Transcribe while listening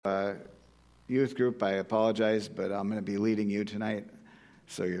youth group, I apologize, but I'm going to be leading you tonight.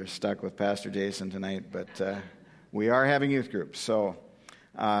 So you're stuck with Pastor Jason tonight. But we are having youth group, so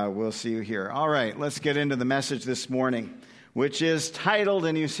we'll see you here. All right, let's get into the message this morning, which is titled,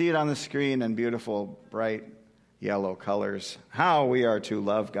 and you see it on the screen in beautiful, bright yellow colors, How We Are to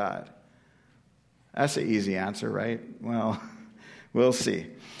Love God. That's an easy answer, right? Well, we'll see.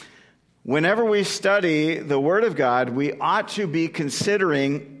 Whenever we study the Word of God, we ought to be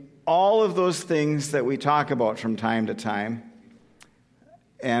considering all of those things that we talk about from time to time.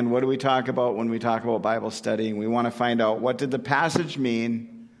 And what do we talk about when we talk about Bible studying? We want to find out, what did the passage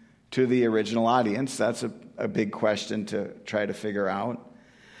mean to the original audience? That's a big question to try to figure out.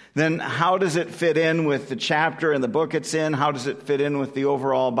 Then how does it fit in with the chapter and the book it's in? How does it fit in with the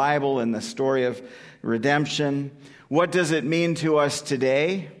overall Bible and the story of redemption? What does it mean to us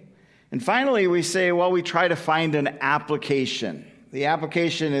today? And finally, we say, well, we try to find an application. The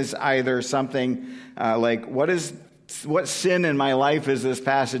application is either something like, what sin in my life is this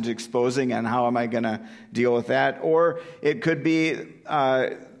passage exposing, and how am I going to deal with that? Or it could be,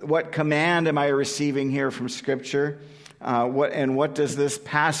 what command am I receiving here from Scripture? What does this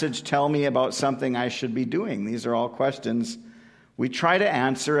passage tell me about something I should be doing? These are all questions we try to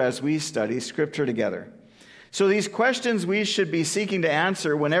answer as we study Scripture together. So these questions we should be seeking to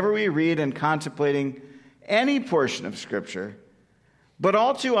answer whenever we read and contemplating any portion of Scripture. But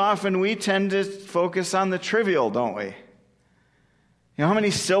all too often we tend to focus on the trivial, don't we? You know, how many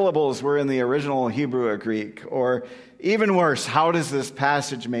syllables were in the original Hebrew or Greek? Or even worse, how does this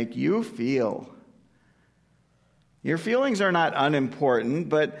passage make you feel? Your feelings are not unimportant,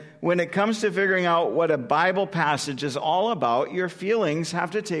 but when it comes to figuring out what a Bible passage is all about, your feelings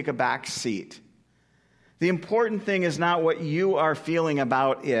have to take a back seat. The important thing is not what you are feeling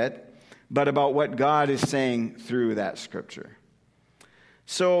about it, but about what God is saying through that Scripture.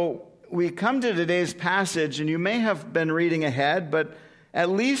 So we come to today's passage, and you may have been reading ahead, but at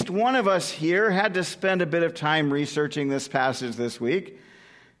least one of us here had to spend a bit of time researching this passage this week,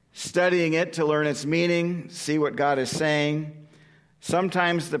 studying it to learn its meaning, see what God is saying.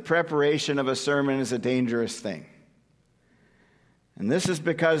 Sometimes the preparation of a sermon is a dangerous thing. And this is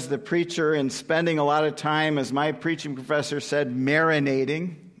because the preacher, in spending a lot of time, as my preaching professor said,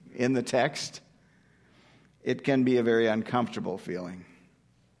 marinating in the text, it can be a very uncomfortable feeling.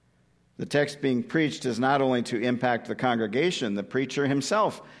 The text being preached is not only to impact the congregation, the preacher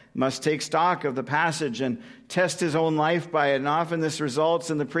himself must take stock of the passage and test his own life by it. And often this results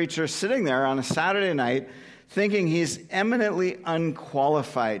in the preacher sitting there on a Saturday night thinking he's eminently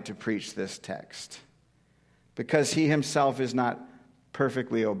unqualified to preach this text because he himself is not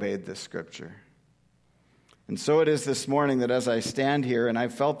perfectly obeyed this Scripture. And so it is this morning that as I stand here, and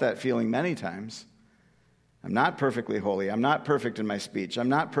I've felt that feeling many times, I'm not perfectly holy. I'm not perfect in my speech. I'm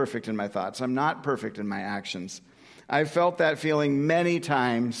not perfect in my thoughts. I'm not perfect in my actions. I've felt that feeling many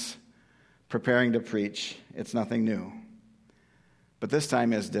times preparing to preach. It's nothing new. But this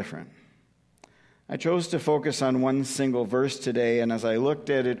time is different. I chose to focus on one single verse today, and as I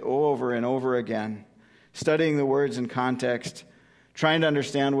looked at it over and over again, studying the words in context, trying to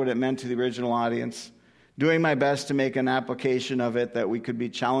understand what it meant to the original audience, doing my best to make an application of it that we could be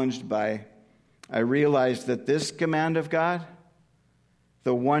challenged by, I realized that this command of God,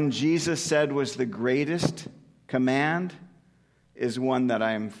 the one Jesus said was the greatest command, is one that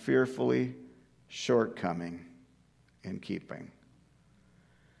I am fearfully shortcoming in keeping.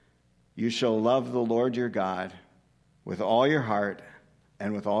 You shall love the Lord your God with all your heart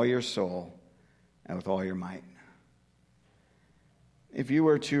and with all your soul and with all your might. If you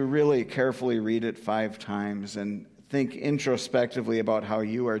were to really carefully read it 5 times and think introspectively about how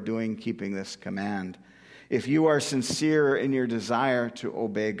you are doing keeping this command, if you are sincere in your desire to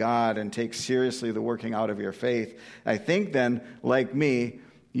obey God and take seriously the working out of your faith, I think then, like me,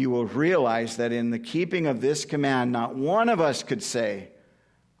 you will realize that in the keeping of this command, not one of us could say,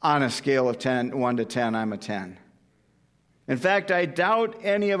 on a scale of 1 to 10, I'm a 10. In fact, I doubt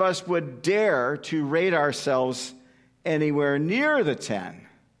any of us would dare to rate ourselves anywhere near the 10,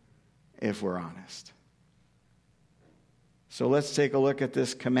 if we're honest. So let's take a look at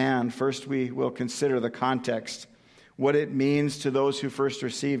this command. First, we will consider the context, what it means to those who first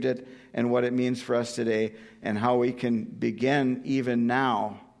received it, and what it means for us today, and how we can begin even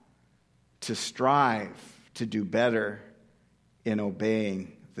now to strive to do better in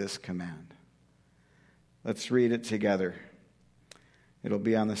obeying this command. Let's read it together. It'll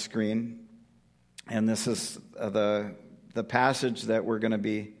be on the screen. And this is the passage that we're going to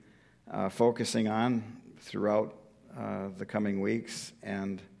be focusing on throughout the coming weeks,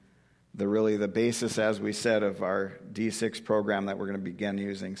 and the basis, as we said, of our D6 program that we're going to begin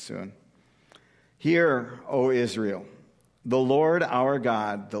using soon. Hear, O Israel, the Lord our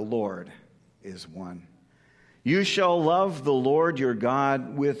God, the Lord is one. You shall love the Lord your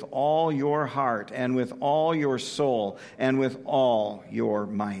God with all your heart and with all your soul and with all your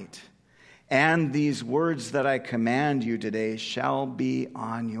might. And these words that I command you today shall be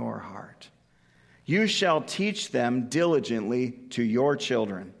on your heart. You shall teach them diligently to your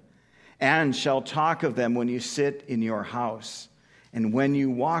children, and shall talk of them when you sit in your house, and when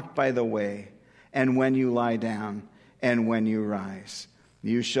you walk by the way, and when you lie down, and when you rise.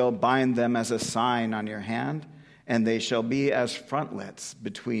 You shall bind them as a sign on your hand, and they shall be as frontlets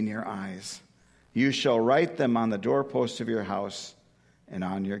between your eyes. You shall write them on the doorposts of your house and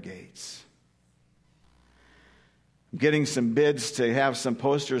on your gates. I'm getting some bids to have some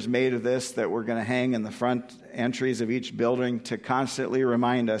posters made of this that we're going to hang in the front entries of each building to constantly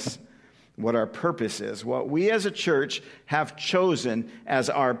remind us what our purpose is, what we as a church have chosen as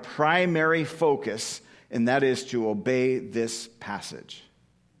our primary focus, and that is to obey this passage.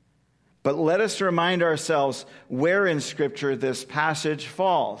 But let us remind ourselves where in Scripture this passage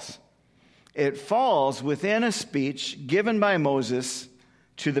falls. It falls within a speech given by Moses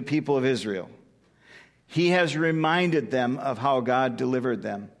to the people of Israel. He has reminded them of how God delivered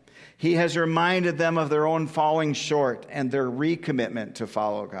them. He has reminded them of their own falling short and their recommitment to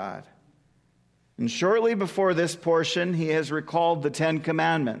follow God. And shortly before this portion, he has recalled the 10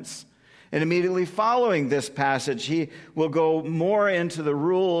 Commandments. And immediately following this passage, he will go more into the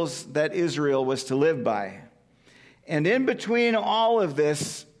rules that Israel was to live by. And in between all of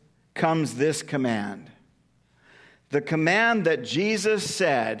this comes this command. The command that Jesus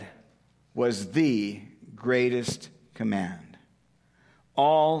said was the greatest command.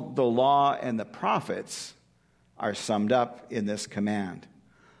 All the law and the prophets are summed up in this command.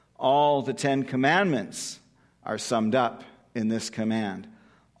 All the 10 Commandments are summed up in this command.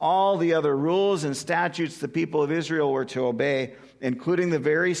 All the other rules and statutes the people of Israel were to obey, including the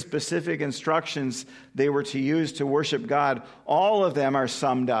very specific instructions they were to use to worship God, all of them are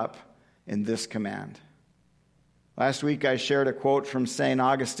summed up in this command. Last week I shared a quote from St.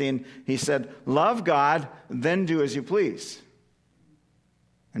 Augustine. He said, "Love God, then do as you please."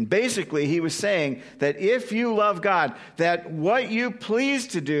 And basically he was saying that if you love God, that what you please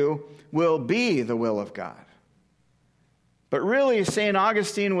to do will be the will of God. But really, St.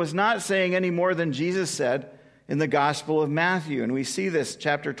 Augustine was not saying any more than Jesus said in the Gospel of Matthew. And we see this,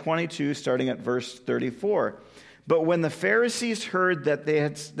 chapter 22, starting at verse 34. But when the Pharisees heard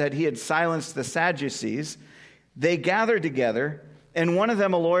that he had silenced the Sadducees, they gathered together, and one of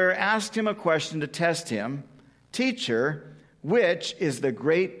them, a lawyer, asked him a question to test him. "Teacher, which is the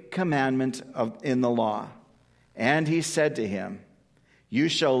great commandment in the law?" And he said to him, "You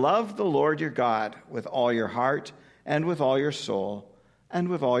shall love the Lord your God with all your heart and with all your soul and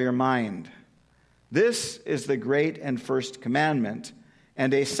with all your mind. This is the great and first commandment,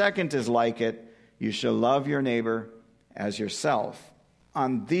 and a second is like it. You shall love your neighbor as yourself.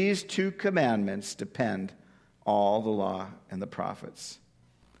 On these 2 commandments depend all the law and the prophets."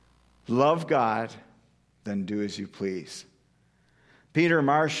 Love God, then do as you please. Peter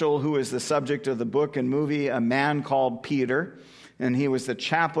Marshall, who is the subject of the book and movie A Man Called Peter, and he was the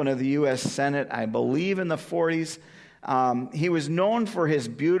chaplain of the U.S. Senate, I believe in the 40s, he was known for his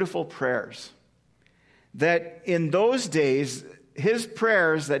beautiful prayers. That in those days, his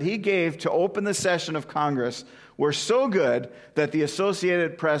prayers that he gave to open the session of Congress were so good that the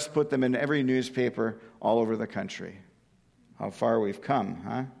Associated Press put them in every newspaper all over the country. How far we've come,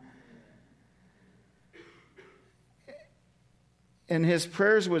 huh? And his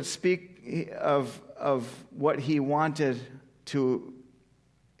prayers would speak of what he wanted to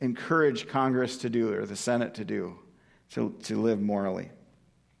encourage Congress to do, or the Senate to do, to live morally.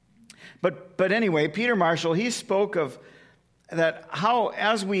 But anyway, Peter Marshall, he spoke of that how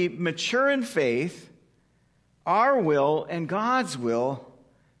as we mature in faith, our will and God's will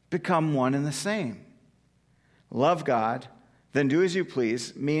become one and the same. Love God, then do as you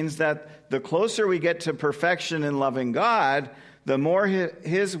please, means that the closer we get to perfection in loving God, the more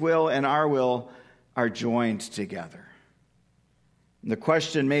his will and our will are joined together. The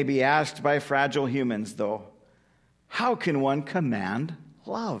question may be asked by fragile humans, though, how can one command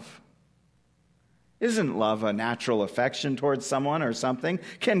love? Isn't love a natural affection towards someone or something?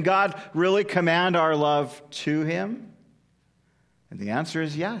 Can God really command our love to him? And the answer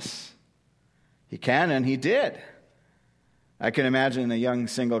is yes. He can, and he did. I can imagine a young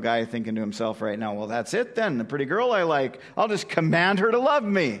single guy thinking to himself right now, well, that's it then. The pretty girl I like, I'll just command her to love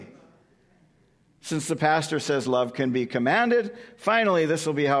me. Since the pastor says love can be commanded, finally, this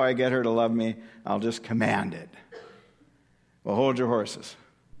will be how I get her to love me. I'll just command it. Well, hold your horses.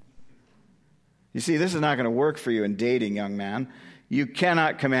 You see, this is not going to work for you in dating, young man. You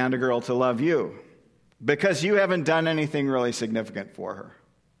cannot command a girl to love you because you haven't done anything really significant for her.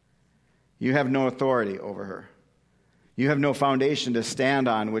 You have no authority over her. You have no foundation to stand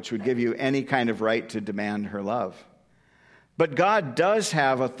on which would give you any kind of right to demand her love. But God does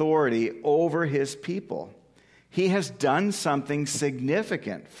have authority over his people. He has done something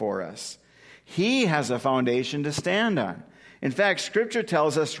significant for us. He has a foundation to stand on. In fact, Scripture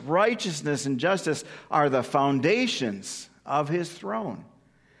tells us righteousness and justice are the foundations of his throne.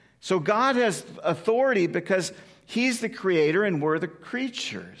 So God has authority because he's the creator and we're the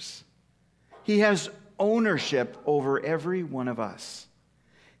creatures. He has ownership over every one of us.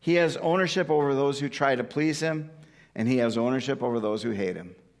 He has ownership over those who try to please him, and he has ownership over those who hate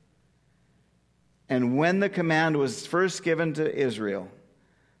him. And when the command was first given to Israel,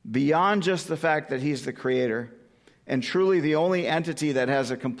 beyond just the fact that he's the creator and truly the only entity that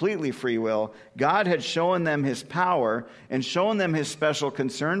has a completely free will, God had shown them his power and shown them his special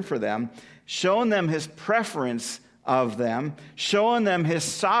concern for them, shown them his preference of them, shown them his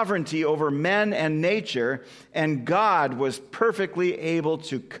sovereignty over men and nature, and God was perfectly able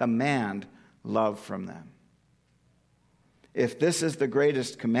to command love from them. If this is the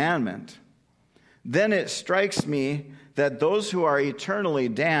greatest commandment, then it strikes me that those who are eternally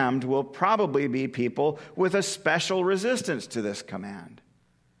damned will probably be people with a special resistance to this command.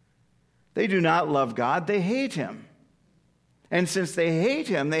 They do not love God, they hate him. And since they hate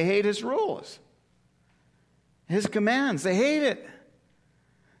him, they hate his rules, his commands. They hate it.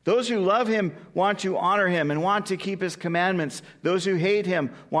 Those who love him want to honor him and want to keep his commandments. Those who hate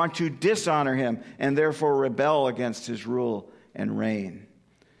him want to dishonor him and therefore rebel against his rule and reign.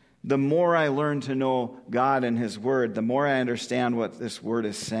 The more I learn to know God and his word, the more I understand what this word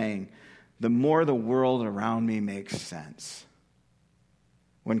is saying, the more the world around me makes sense.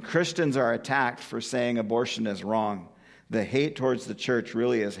 When Christians are attacked for saying abortion is wrong, the hate towards the church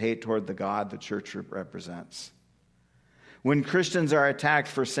really is hate toward the God the church represents. When Christians are attacked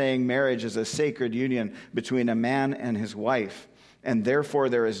for saying marriage is a sacred union between a man and his wife, and therefore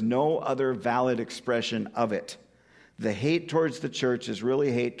there is no other valid expression of it, the hate towards the church is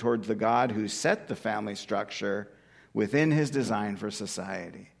really hate towards the God who set the family structure within his design for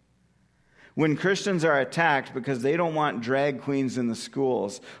society. When Christians are attacked because they don't want drag queens in the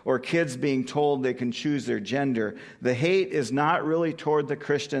schools or kids being told they can choose their gender, the hate is not really toward the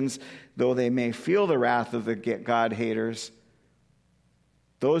Christians, though they may feel the wrath of the God haters.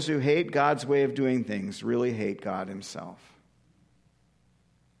 Those who hate God's way of doing things really hate God himself.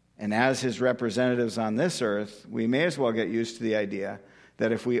 And as his representatives on this earth, we may as well get used to the idea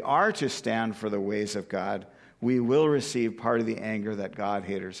that if we are to stand for the ways of God, we will receive part of the anger that God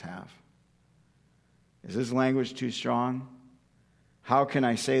haters have. Is this language too strong? How can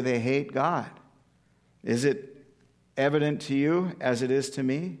I say they hate God? Is it evident to you as it is to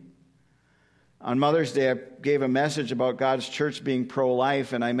me? On Mother's Day, I gave a message about God's church being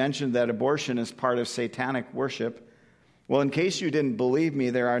pro-life, and I mentioned that abortion is part of satanic worship. Well, in case you didn't believe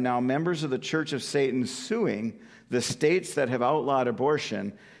me, there are now members of the Church of Satan suing the states that have outlawed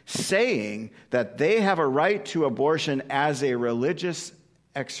abortion, saying that they have a right to abortion as a religious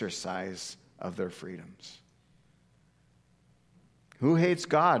exercise of their freedoms. Who hates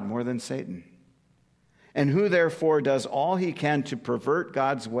God more than Satan? And who therefore does all he can to pervert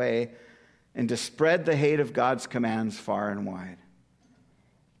God's way and to spread the hate of God's commands far and wide?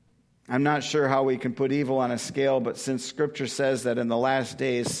 I'm not sure how we can put evil on a scale, but since Scripture says that in the last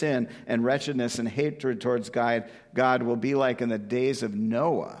days sin and wretchedness and hatred towards God will be like in the days of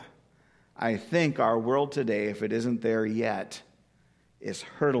Noah, I think our world today, if it isn't there yet, is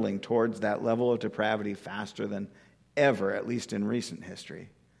hurtling towards that level of depravity faster than ever, at least in recent history.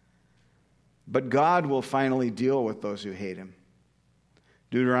 But God will finally deal with those who hate him.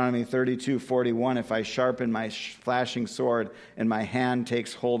 Deuteronomy 32:41, if I sharpen my flashing sword and my hand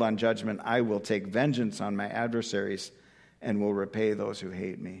takes hold on judgment, I will take vengeance on my adversaries and will repay those who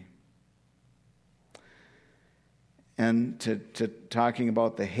hate me. And to talking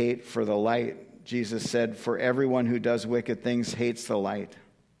about the hate for the light, Jesus said, for everyone who does wicked things hates the light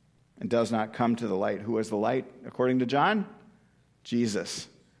and does not come to the light. Who is the light, according to John? Jesus.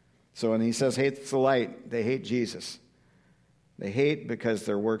 So when he says hates the light, they hate Jesus. They hate because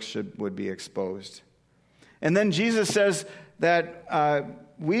their works would be exposed. And then Jesus says that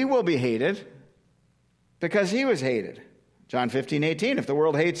we will be hated because he was hated. John 15:18, if the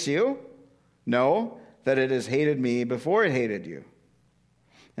world hates you, know that it has hated me before it hated you.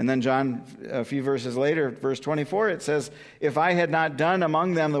 And then John, a few verses later, verse 24, it says, if I had not done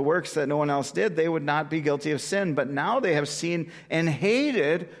among them the works that no one else did, they would not be guilty of sin. But now they have seen and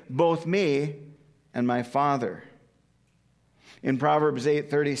hated both me and my Father. In Proverbs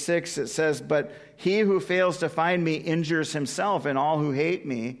 8:36 it says, but he who fails to find me injures himself, and all who hate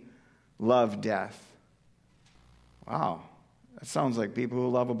me love death. Wow, that sounds like people who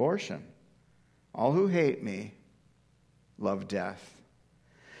love abortion. All who hate me love death.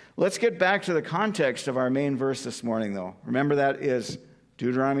 Let's get back to the context of our main verse this morning, though. Remember, that is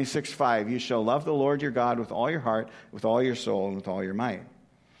Deuteronomy 6:5. You shall love the Lord your God with all your heart, with all your soul, and with all your might.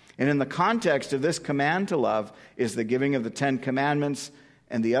 And in the context of this command to love is the giving of the 10 Commandments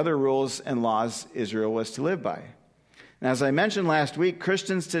and the other rules and laws Israel was to live by. And as I mentioned last week,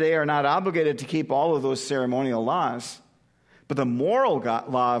 Christians today are not obligated to keep all of those ceremonial laws, but the moral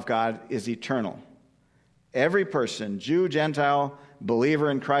law of God is eternal. Every person, Jew, Gentile,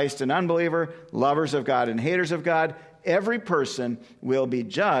 believer in Christ and unbeliever, lovers of God and haters of God, every person will be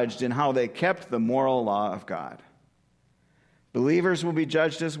judged in how they kept the moral law of God. Believers will be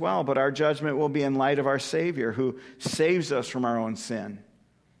judged as well, but our judgment will be in light of our Savior, who saves us from our own sin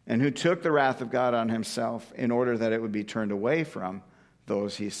and who took the wrath of God on himself in order that it would be turned away from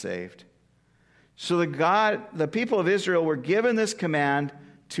those he saved. So the people of Israel were given this command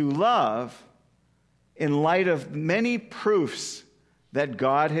to love in light of many proofs that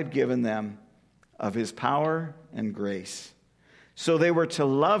God had given them of his power and grace. So they were to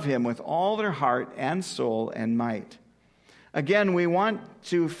love him with all their heart and soul and might. Again, we want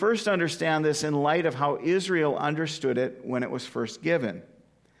to first understand this in light of how Israel understood it when it was first given.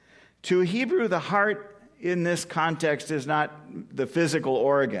 To a Hebrew, the heart in this context is not the physical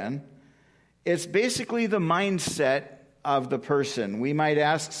organ. It's basically the mindset of the person. We might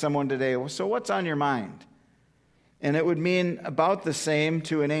ask someone today, well, so what's on your mind? And it would mean about the same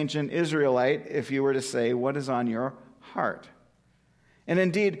to an ancient Israelite if you were to say, what is on your heart? And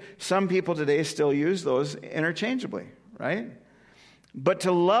indeed, some people today still use those interchangeably, right? But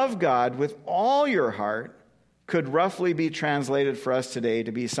to love God with all your heart could roughly be translated for us today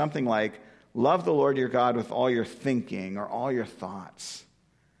to be something like, love the Lord your God with all your thinking or all your thoughts.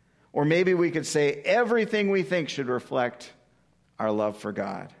 Or maybe we could say everything we think should reflect our love for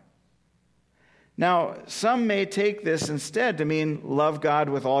God. Now, some may take this instead to mean love God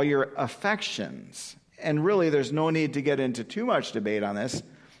with all your affections. And really, there's no need to get into too much debate on this,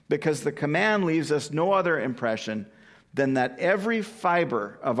 because the command leaves us no other impression than that every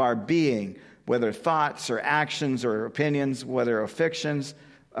fiber of our being, whether thoughts or actions or opinions, whether affections,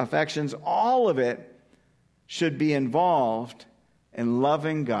 all of it should be involved in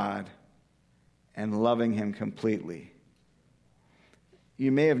loving God and loving him completely.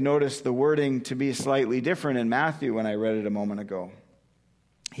 You may have noticed the wording to be slightly different in Matthew when I read it a moment ago.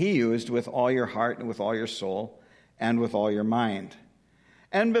 He used with all your heart and with all your soul and with all your mind.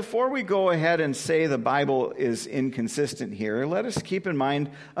 And before we go ahead and say the Bible is inconsistent here, let us keep in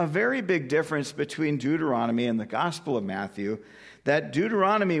mind a very big difference between Deuteronomy and the Gospel of Matthew, that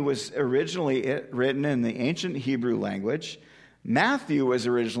Deuteronomy was originally written in the ancient Hebrew language. Matthew was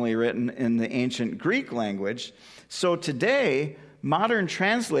originally written in the ancient Greek language. So today, modern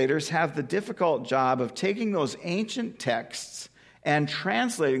translators have the difficult job of taking those ancient texts and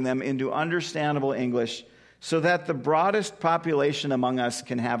translating them into understandable English so that the broadest population among us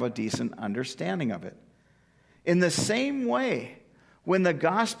can have a decent understanding of it. In the same way, when the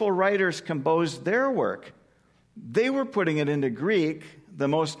gospel writers composed their work, they were putting it into Greek, the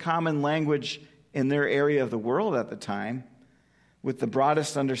most common language in their area of the world at the time, with the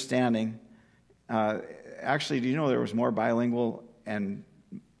broadest understanding. Actually, do you know there was more bilingual and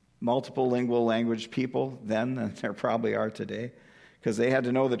multiple lingual language people then than there probably are today? Because they had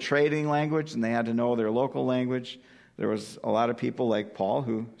to know the trading language and they had to know their local language. There was a lot of people like Paul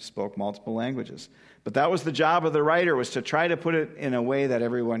who spoke multiple languages. But that was the job of the writer, was to try to put it in a way that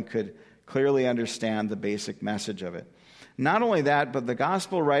everyone could clearly understand the basic message of it. Not only that, but the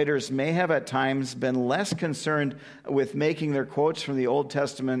gospel writers may have at times been less concerned with making their quotes from the Old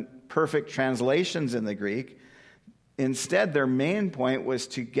Testament perfect translations in the Greek. Instead, their main point was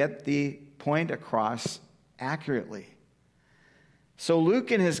to get the point across accurately. So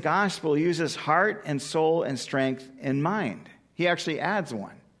Luke in his gospel uses heart and soul and strength in mind. He actually adds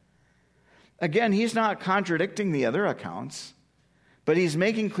one. Again, he's not contradicting the other accounts, but he's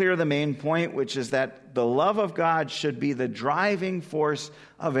making clear the main point, which is that the love of God should be the driving force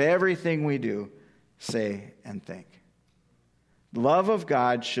of everything we do, say, and think. The love of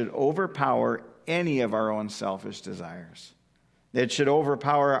God should overpower any of our own selfish desires. It should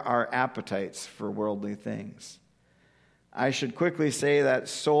overpower our appetites for worldly things. I should quickly say that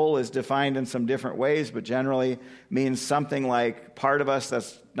soul is defined in some different ways, but generally means something like part of us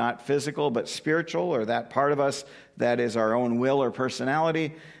that's not physical but spiritual, or that part of us that is our own will or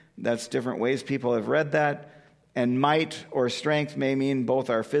personality. That's different ways people have read that. And might or strength may mean both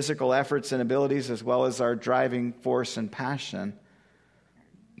our physical efforts and abilities as well as our driving force and passion.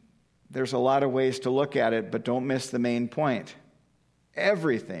 There's a lot of ways to look at it, but don't miss the main point.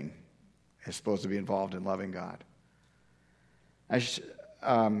 Everything is supposed to be involved in loving God.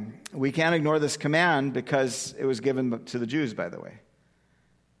 We can't ignore this command because it was given to the Jews, by the way.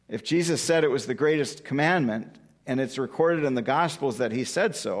 If Jesus said it was the greatest commandment, and it's recorded in the Gospels that he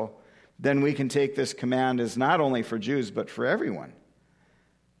said so, then we can take this command as not only for Jews, but for everyone.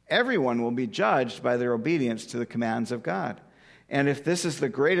 Everyone will be judged by their obedience to the commands of God. And if this is the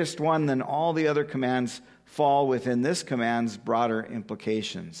greatest one, then all the other commands fall within this command's broader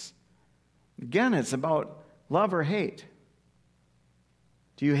implications. Again, it's about love or hate.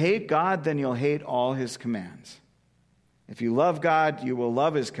 Do you hate God? Then you'll hate all his commands. If you love God, you will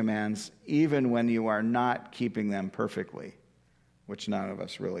love his commands, even when you are not keeping them perfectly, which none of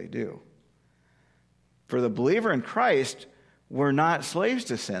us really do. For the believer in Christ, we're not slaves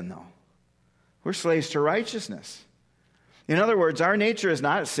to sin, though. We're slaves to righteousness. In other words, our nature is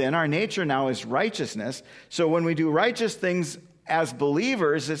not sin. Our nature now is righteousness. So when we do righteous things as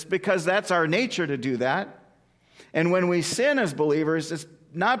believers, it's because that's our nature to do that. And when we sin as believers, it's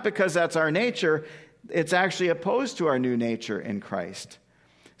not because that's our nature. It's actually opposed to our new nature in Christ.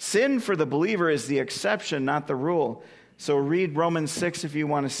 Sin for the believer is the exception, not the rule. So read Romans 6 if you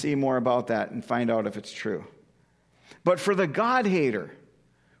want to see more about that and find out if it's true. But for the God-hater,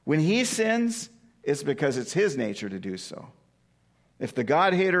 when he sins, it's because it's his nature to do so. If the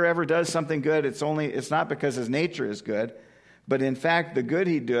God-hater ever does something good, it's not because his nature is good, but in fact, the good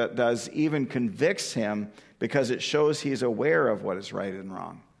he does even convicts him because it shows he's aware of what is right and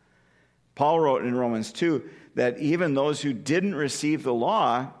wrong. Paul wrote in Romans 2 that even those who didn't receive the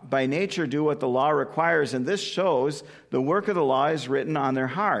law by nature do what the law requires, and this shows the work of the law is written on their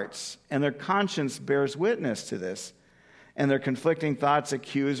hearts, and their conscience bears witness to this, and their conflicting thoughts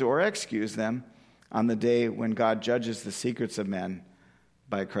accuse or excuse them on the day when God judges the secrets of men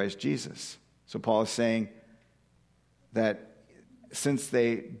by Christ Jesus. So Paul is saying that since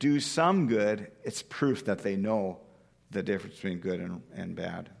they do some good, it's proof that they know the difference between good and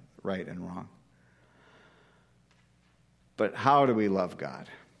bad, right and wrong. But how do we love God?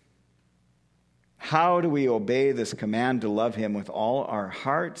 How do we obey this command to love him with all our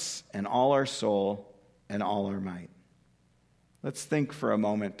hearts and all our soul and all our might? Let's think for a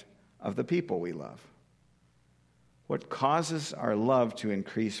moment of the people we love. What causes our love to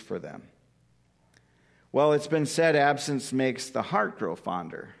increase for them? Well, it's been said absence makes the heart grow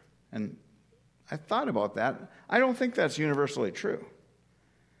fonder. And I thought about that. I don't think that's universally true.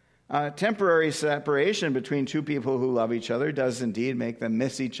 Temporary separation between two people who love each other does indeed make them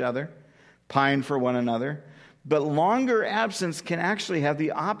miss each other, pine for one another. But longer absence can actually have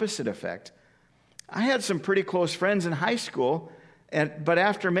the opposite effect. I had some pretty close friends in high school, but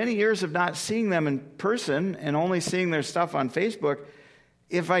after many years of not seeing them in person and only seeing their stuff on Facebook,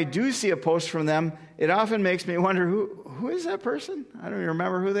 if I do see a post from them, it often makes me wonder, who is that person? I don't even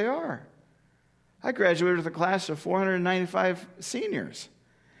remember who they are. I graduated with a class of 495 seniors.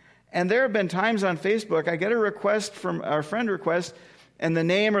 And there have been times on Facebook, I get a request from our friend request, and the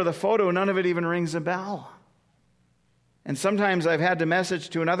name or the photo, none of it even rings a bell. And sometimes I've had to message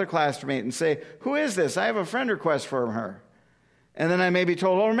to another classmate and say, who is this? I have a friend request from her. And then I may be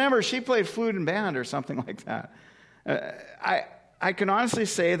told, oh, remember, she played flute in band or something like that. I can honestly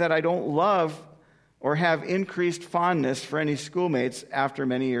say that I don't love or have increased fondness for any schoolmates after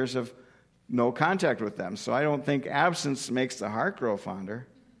many years of no contact with them. So I don't think absence makes the heart grow fonder.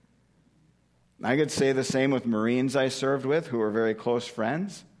 I could say the same with Marines I served with who were very close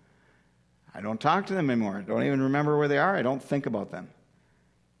friends. I don't talk to them anymore. I don't even remember where they are. I don't think about them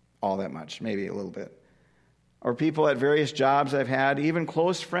all that much, maybe a little bit. Or people at various jobs I've had, even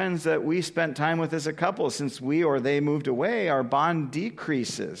close friends that we spent time with as a couple. Since we or they moved away, our bond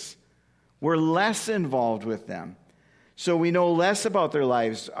decreases. We're less involved with them. So we know less about their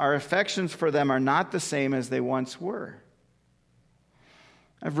lives. Our affections for them are not the same as they once were.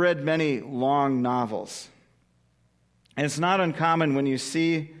 I've read many long novels. And it's not uncommon when you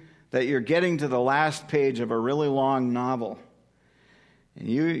see that you're getting to the last page of a really long novel. And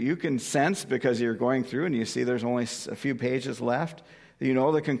you can sense, because you're going through and you see there's only a few pages left, you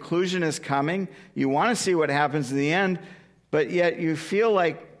know the conclusion is coming. You want to see what happens in the end, but yet you feel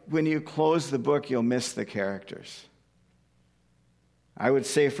like when you close the book, you'll miss the characters. I would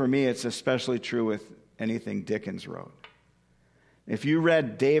say for me, it's especially true with anything Dickens wrote. If you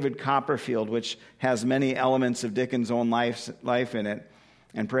read David Copperfield, which has many elements of Dickens' own life in it,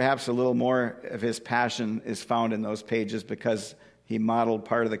 and perhaps a little more of his passion is found in those pages because He modeled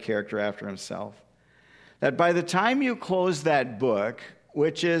part of the character after himself. That by the time you close that book,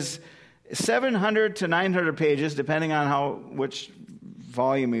 which is 700 to 900 pages, depending on which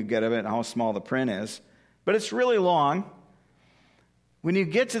volume you get of it and how small the print is, but it's really long. When you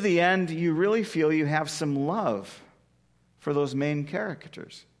get to the end, you really feel you have some love for those main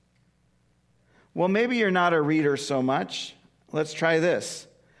characters. Well, maybe you're not a reader so much. Let's try this.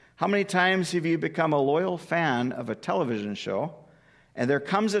 How many times have you become a loyal fan of a television show, and there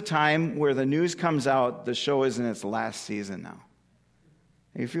comes a time where the news comes out, the show is in its last season now?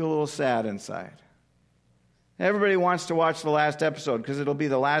 You feel a little sad inside. Everybody wants to watch the last episode because it'll be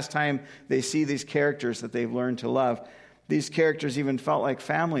the last time they see these characters that they've learned to love. These characters even felt like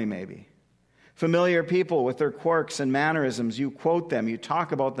family, maybe. Familiar people with their quirks and mannerisms. You quote them, you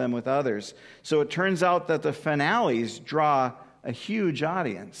talk about them with others. So it turns out that the finales draw a huge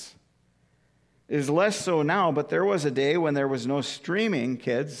audience. It is less so now, but there was a day when there was no streaming,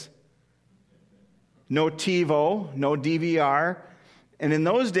 kids. No TiVo, no DVR. And in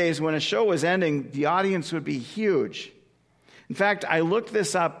those days, when a show was ending, the audience would be huge. In fact, I looked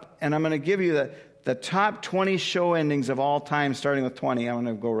this up, and I'm going to give you the top 20 show endings of all time, starting with 20. I'm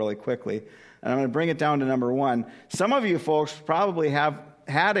going to go really quickly. And I'm going to bring it down to number 1. Some of you folks probably have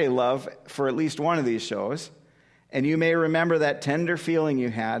had a love for at least one of these shows. And you may remember that tender feeling you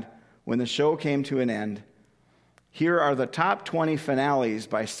had when the show came to an end. Here are the top 20 finales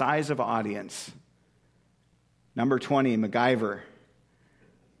by size of audience. Number 20, MacGyver.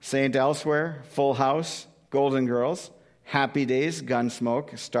 Saint Elsewhere, Full House, Golden Girls, Happy Days,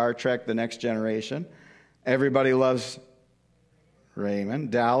 Gunsmoke, Star Trek The Next Generation, Everybody Loves Raymond,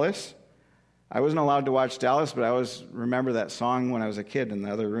 Dallas. I wasn't allowed to watch Dallas, but I always remember that song when I was a kid in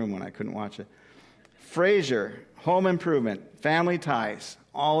the other room when I couldn't watch it. Frasier, Home Improvement, Family Ties,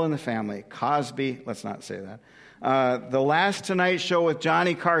 All in the Family, Cosby, let's not say that. The Last Tonight Show with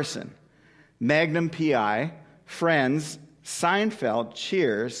Johnny Carson, Magnum P.I., Friends, Seinfeld,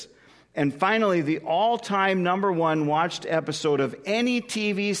 Cheers, and finally, the all-time number 1 watched episode of any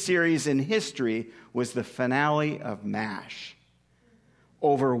TV series in history was the finale of MASH.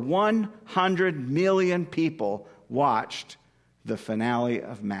 Over 100 million people watched the finale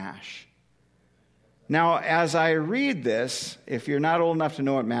of MASH. Now, as I read this, if you're not old enough to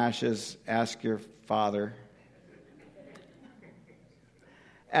know what MASH is, ask your father.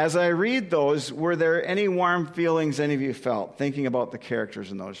 As I read those, were there any warm feelings any of you felt thinking about the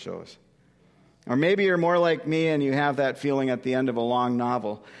characters in those shows? Or maybe you're more like me and you have that feeling at the end of a long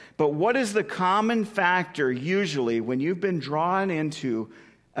novel. But what is the common factor usually when you've been drawn into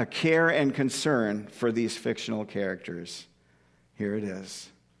a care and concern for these fictional characters? Here it is.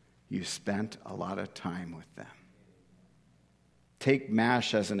 You spent a lot of time with them. Take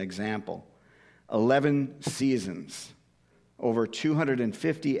MASH as an example. 11 seasons. Over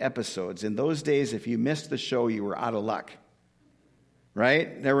 250 episodes. In those days, if you missed the show, you were out of luck.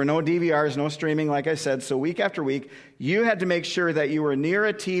 Right? There were no DVRs, no streaming, like I said. So week after week, you had to make sure that you were near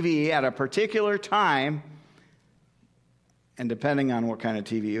a TV at a particular time. And depending on what kind of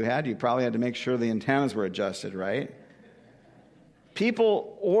TV you had, you probably had to make sure the antennas were adjusted, right?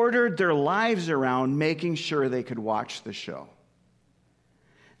 People ordered their lives around making sure they could watch the show.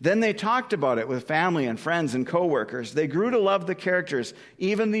 Then they talked about it with family and friends and coworkers. They grew to love the characters,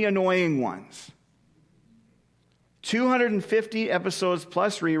 even the annoying ones. 250 episodes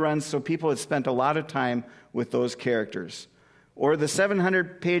plus reruns, so people had spent a lot of time with those characters. Or the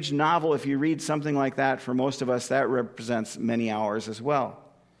 700-page novel, if you read something like that, for most of us, that represents many hours as well.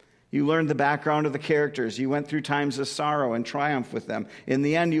 You learned the background of the characters. You went through times of sorrow and triumph with them. In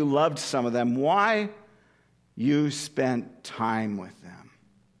the end, you loved some of them. Why? You spent time with them.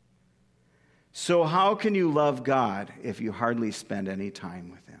 So how can you love God if you hardly spend any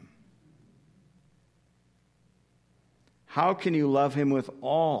time with Him? How can you love Him with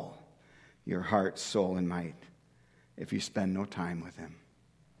all your heart, soul, and might if you spend no time with Him?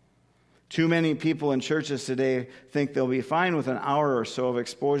 Too many people in churches today think they'll be fine with an hour or so of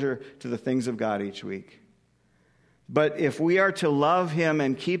exposure to the things of God each week. But if we are to love Him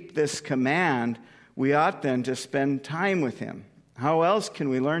and keep this command, we ought then to spend time with Him. How else can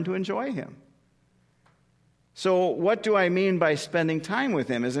we learn to enjoy Him? So what do I mean by spending time with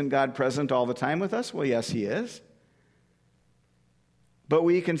Him? Isn't God present all the time with us? Well, yes, He is. But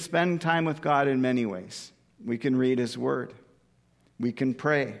we can spend time with God in many ways. We can read His Word. We can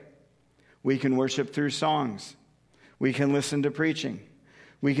pray. We can worship through songs. We can listen to preaching.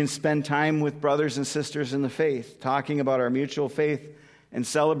 We can spend time with brothers and sisters in the faith, talking about our mutual faith and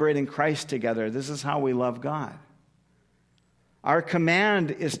celebrating Christ together. This is how we love God. Our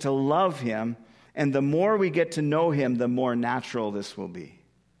command is to love Him And the more we get to know him, the more natural this will be.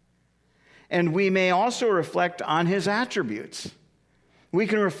 And we may also reflect on his attributes. We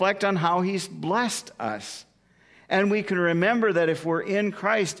can reflect on how he's blessed us. And we can remember that if we're in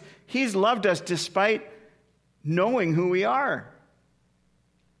Christ, he's loved us despite knowing who we are.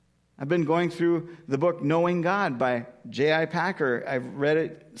 I've been going through the book Knowing God by J.I. Packer. I read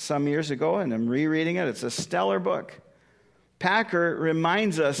it some years ago and I'm rereading it. It's a stellar book. Packer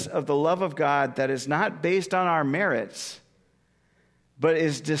reminds us of the love of God that is not based on our merits, but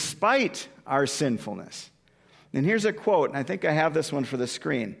is despite our sinfulness. And here's a quote, and I think I have this one for the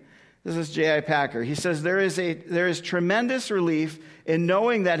screen. This is J.I. Packer. He says, there is tremendous relief in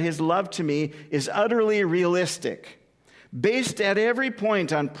knowing that his love to me is utterly realistic, based at every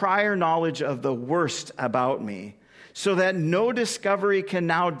point on prior knowledge of the worst about me, so that no discovery can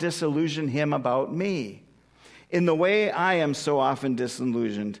now disillusion him about me, in the way I am so often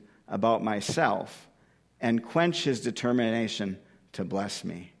disillusioned about myself, and quench his determination to bless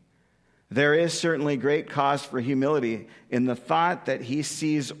me. There is certainly great cause for humility in the thought that he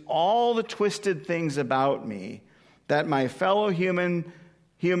sees all the twisted things about me that my fellow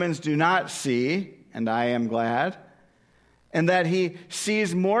humans do not see, and I am glad, and that he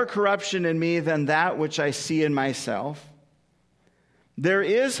sees more corruption in me than that which I see in myself. There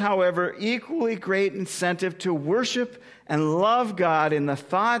is, however, equally great incentive to worship and love God in the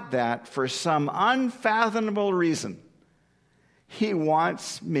thought that, for some unfathomable reason, he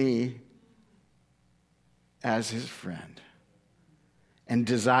wants me as his friend and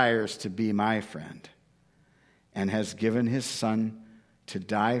desires to be my friend and has given his Son to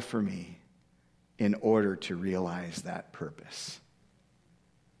die for me in order to realize that purpose.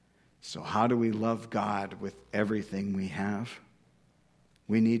 So how do we love God with everything we have?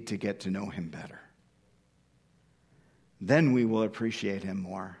 We need to get to know him better. Then we will appreciate him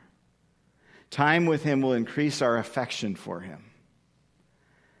more. Time with him will increase our affection for him,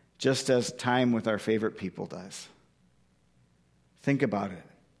 just as time with our favorite people does. Think about it.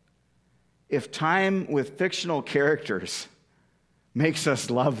 If time with fictional characters makes us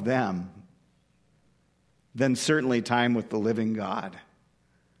love them, then certainly time with the living God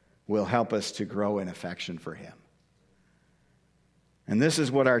will help us to grow in affection for him. And this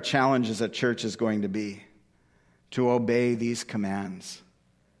is what our challenge as a church is going to be, to obey these commands.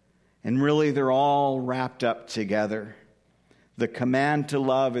 And really, they're all wrapped up together. The command to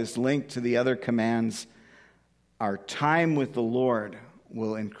love is linked to the other commands. Our time with the Lord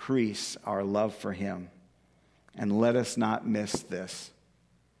will increase our love for him. And let us not miss this,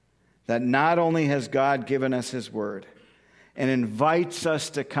 that not only has God given us his word and invites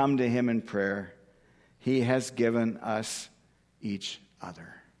us to come to him in prayer, he has given us each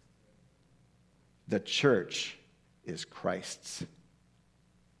other. The church is Christ's.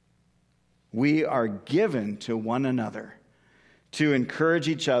 We are given to one another to encourage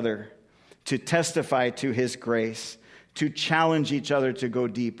each other, to testify to his grace, to challenge each other to go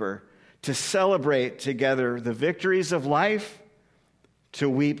deeper, to celebrate together the victories of life, to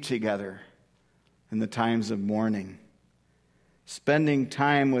weep together in the times of mourning. Spending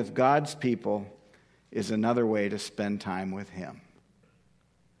time with God's people is another way to spend time with him.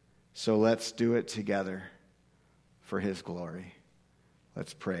 So let's do it together for his glory.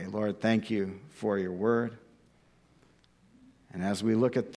 Let's pray. Lord, thank you for your word. And as we look at